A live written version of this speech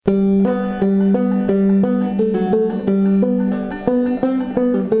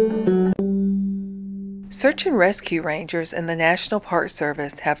Search and rescue rangers and the National Park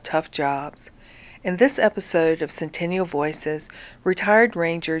Service have tough jobs. In this episode of Centennial Voices, retired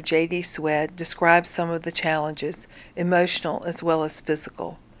ranger J.D. Swed describes some of the challenges, emotional as well as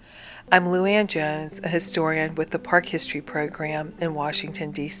physical. I'm Lou Ann Jones, a historian with the Park History Program in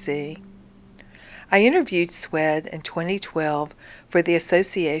Washington, D.C. I interviewed Swed in 2012 for the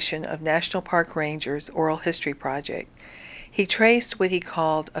Association of National Park Rangers Oral History Project. He traced what he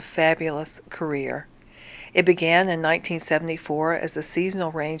called a fabulous career. It began in 1974 as a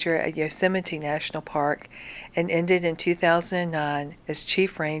seasonal ranger at Yosemite National Park and ended in 2009 as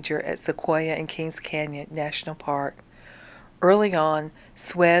chief ranger at Sequoia and Kings Canyon National Park. Early on,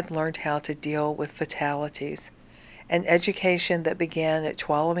 Swed learned how to deal with fatalities. An education that began at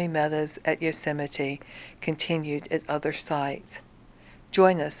Tuolumne Meadows at Yosemite continued at other sites.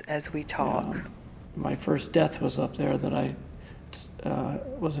 Join us as we talk. My first death was up there that I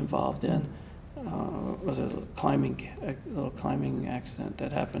was involved in. Was a little climbing accident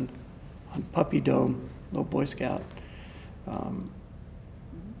that happened on Puppy Dome, little Boy Scout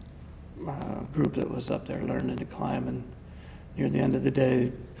group that was up there learning to climb. And near the end of the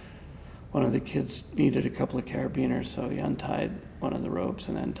day, one of the kids needed a couple of carabiners, so he untied one of the ropes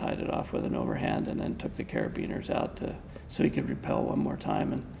and then tied it off with an overhand and then took the carabiners out so he could rappel one more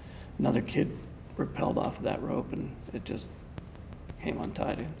time. And another kid rappelled off of that rope and it just came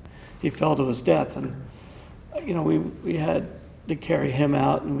untied. And he fell to his death, and we had to carry him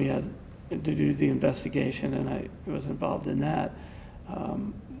out, and we had to do the investigation, and I was involved in that.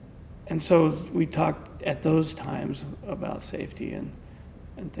 And so we talked at those times about safety and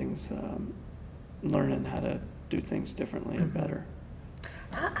things, learning how to do things differently and better.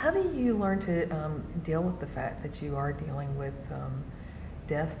 How do you learn to deal with the fact that you are dealing with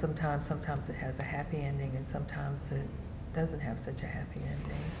death? Sometimes it has a happy ending, and sometimes it doesn't have such a happy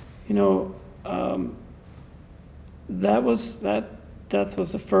ending. That death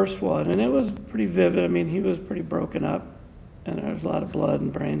was the first one, and it was pretty vivid. I mean, he was pretty broken up, and there was a lot of blood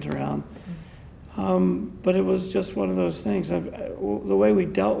and brains around. But it was just one of those things. The way we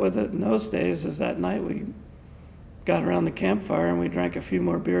dealt with it in those days is that night we got around the campfire and we drank a few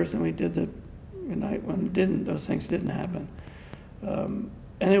more beers than we did the night when those things didn't happen. And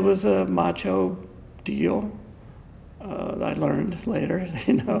it was a macho deal. I learned later,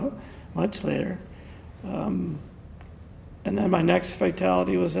 much later. And then my next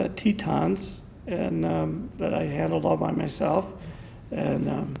fatality was at Tetons, and that I handled all by myself.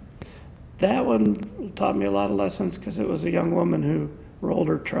 And that one taught me a lot of lessons because it was a young woman who rolled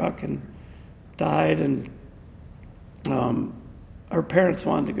her truck and died, and her parents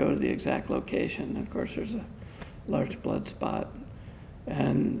wanted to go to the exact location. And of course, there's a large blood spot.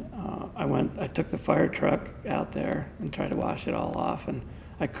 And I took the fire truck out there and tried to wash it all off, and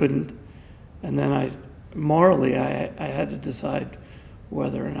I couldn't. And then I had to decide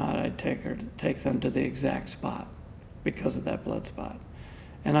whether or not I'd take them to the exact spot because of that blood spot.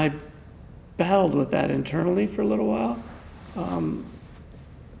 And I battled with that internally for a little while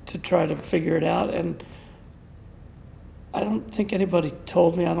to try to figure it out. And I don't think anybody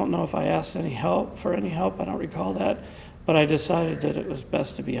told me. I don't know if I asked for any help. I don't recall that. But I decided that it was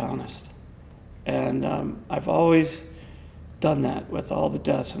best to be honest. And I've always done that with all the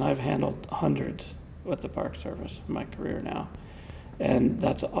deaths, and I've handled hundreds with the Park Service in my career now. And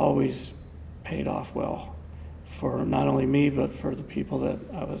that's always paid off well for not only me, but for the people that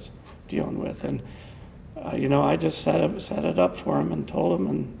I was dealing with. And, I just set it up for them and told them,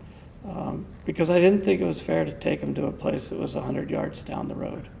 and because I didn't think it was fair to take them to a place that was 100 yards down the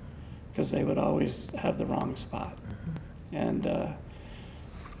road, because they would always have the wrong spot. And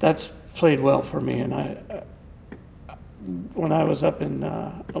that's played well for me. And when I was up in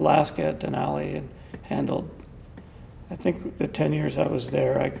Alaska at Denali and handled, I think the 10 years I was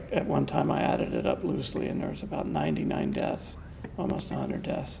there, at one time I added it up loosely, and there was about 99 deaths, almost 100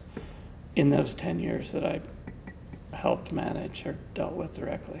 deaths, in those 10 years that I helped manage or dealt with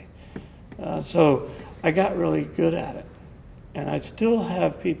directly. So I got really good at it. And I still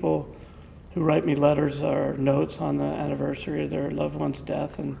have people who write me letters or notes on the anniversary of their loved one's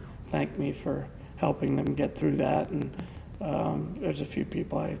death and thank me for helping them get through that. And there's a few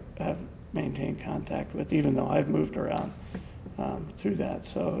people I have maintained contact with, even though I've moved around through that.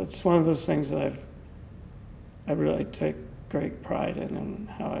 So it's one of those things that I really take great pride in, and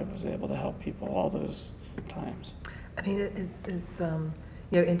how I was able to help people all those times. I mean, it's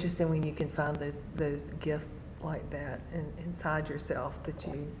interesting when you can find those gifts like that inside yourself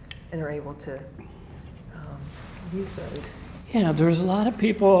and are able to use those. Yeah, there's a lot of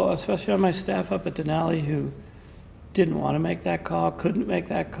people, especially on my staff up at Denali, who didn't want to make that call, couldn't make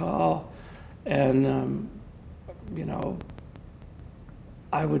that call, and you know,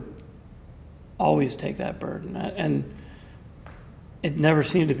 I would always take that burden. And it never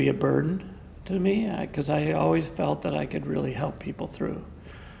seemed to be a burden to me because I always felt that I could really help people through.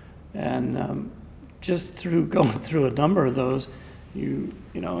 And just through going through a number of those, you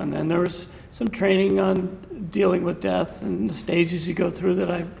know, and then there was some training on dealing with death and the stages you go through that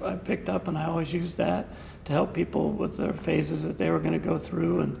I picked up, and I always used that to help people with their phases that they were going to go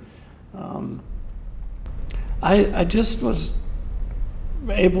through. And I just was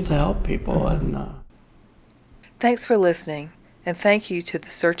able to help people. And Thanks for listening, and thank you to the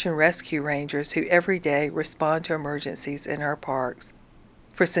search and rescue rangers who every day respond to emergencies in our parks.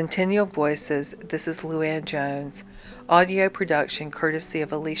 For Centennial Voices, this is Luann Jones, audio production courtesy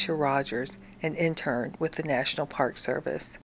of Alicia Rogers, an intern with the National Park Service.